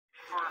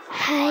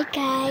Hi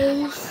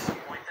guys,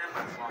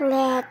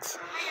 let's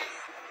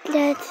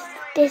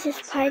this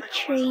is part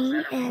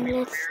 3 and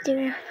let's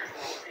do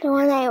the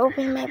one I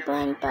opened my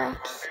blind bag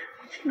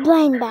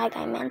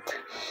I meant,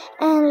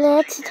 and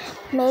let's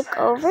make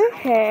over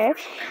her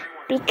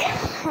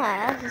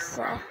because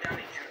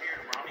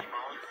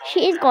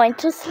she is going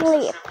to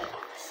sleep.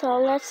 So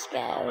let's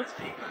go.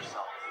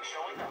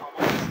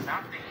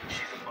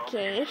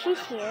 Okay, she's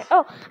here.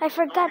 Oh, I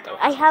forgot,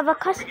 I have a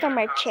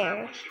customer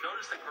chair.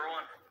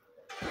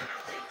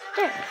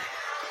 There.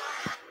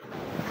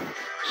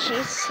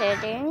 She's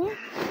sitting.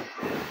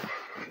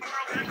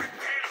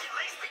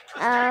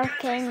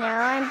 Okay,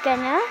 now I'm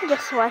gonna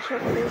just wash her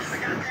face.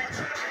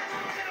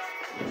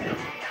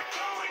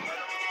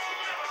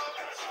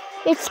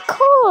 It's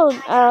cold.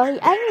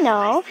 I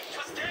know,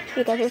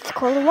 because it's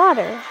cold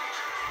water.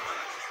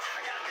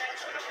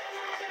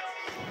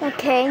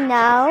 Okay,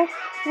 now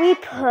we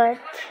put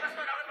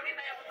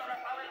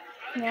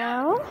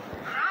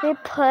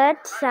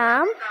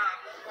some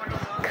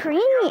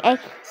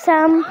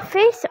some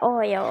face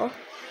oil.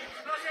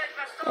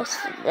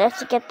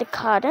 Let's get the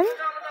cotton.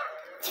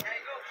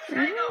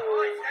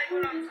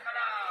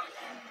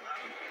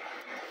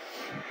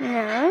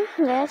 Now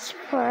let's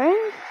pour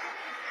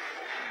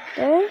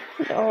the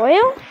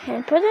oil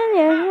and put it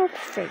in your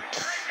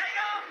face.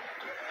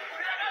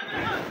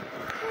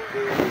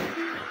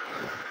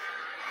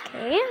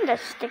 Okay,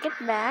 let's stick it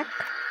back.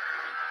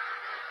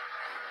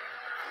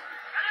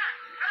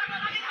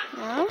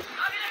 Now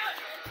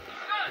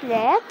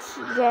let's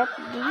get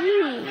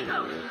these.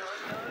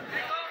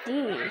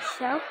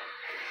 So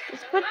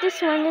let's put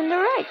this one in the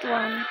right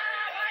one.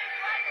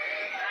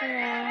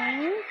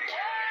 Right.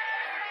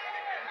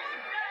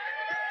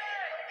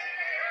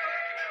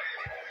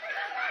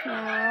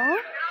 Now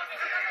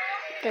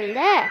the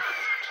left.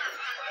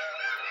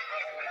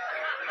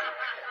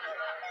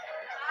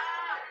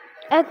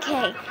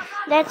 Okay,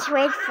 let's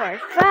wait for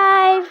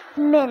 5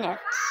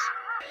 minutes.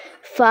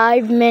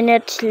 5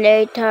 minutes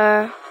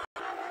later.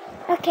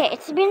 Okay,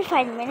 it's been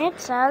 5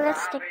 minutes, so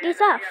let's take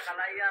these off.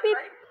 Beep.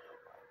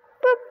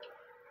 Boop.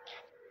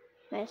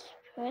 Let's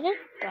put it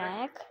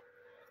back.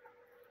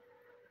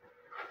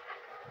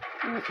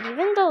 And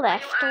even the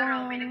left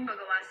one.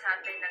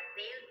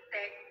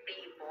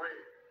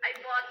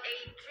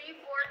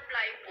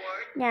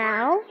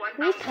 Now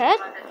we put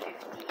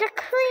the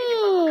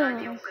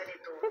cream.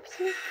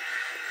 Oopsie.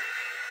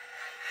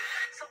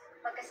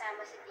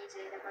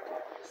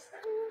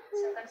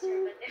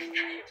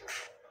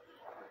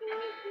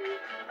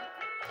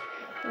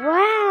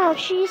 Wow,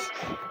 she's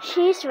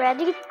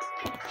ready.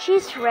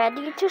 She's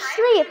ready to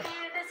sleep.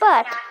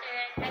 But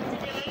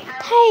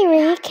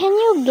Tyree, can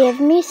you give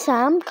me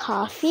some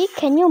coffee?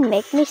 Can you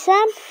make me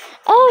some?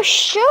 Oh,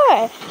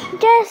 sure.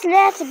 Just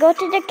let's go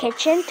to the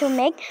kitchen to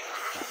make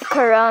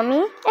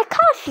Kuromi a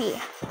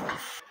coffee.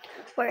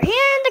 We're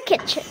here in the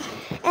kitchen,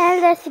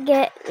 and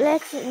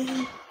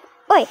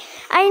wait,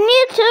 I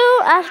need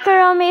to ask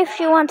Kuromi if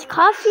she wants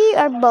coffee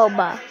or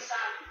boba.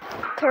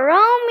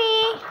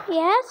 Kuromi,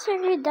 yes, are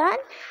you done?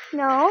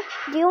 No,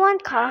 do you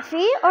want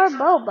coffee or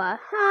boba?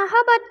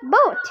 How about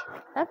both?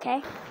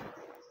 Okay,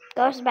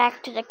 goes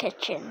back to the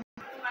kitchen.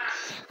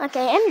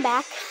 Okay, I'm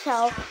back,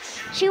 so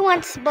she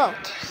wants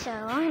both. So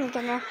I'm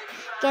gonna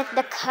get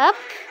the cup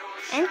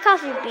and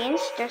coffee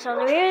beans. There's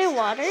already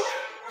water,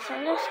 so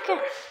let's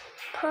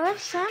put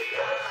some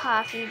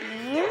coffee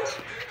beans.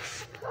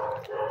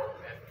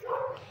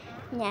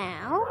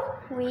 Now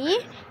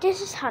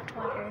this is hot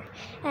water,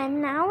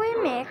 and now we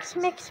mix.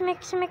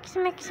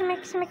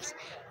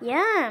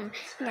 Yum!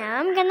 Now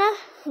I'm gonna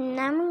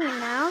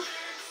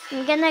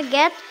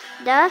get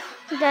the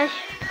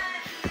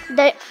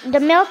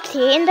milk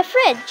tea in the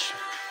fridge.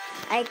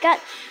 I got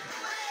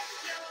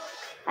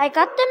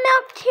the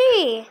milk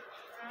tea.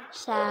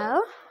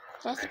 So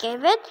let's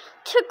give it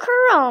to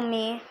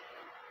Kuromi.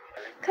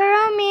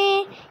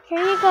 Kuromi,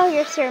 here you go.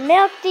 Here's your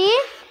milk tea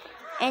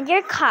and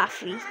your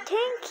coffee.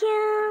 Thank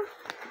you.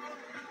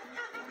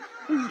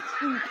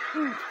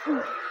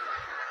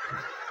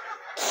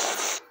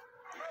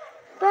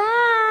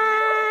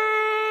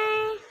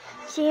 Bye.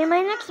 See you in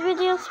my next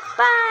videos.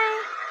 Bye.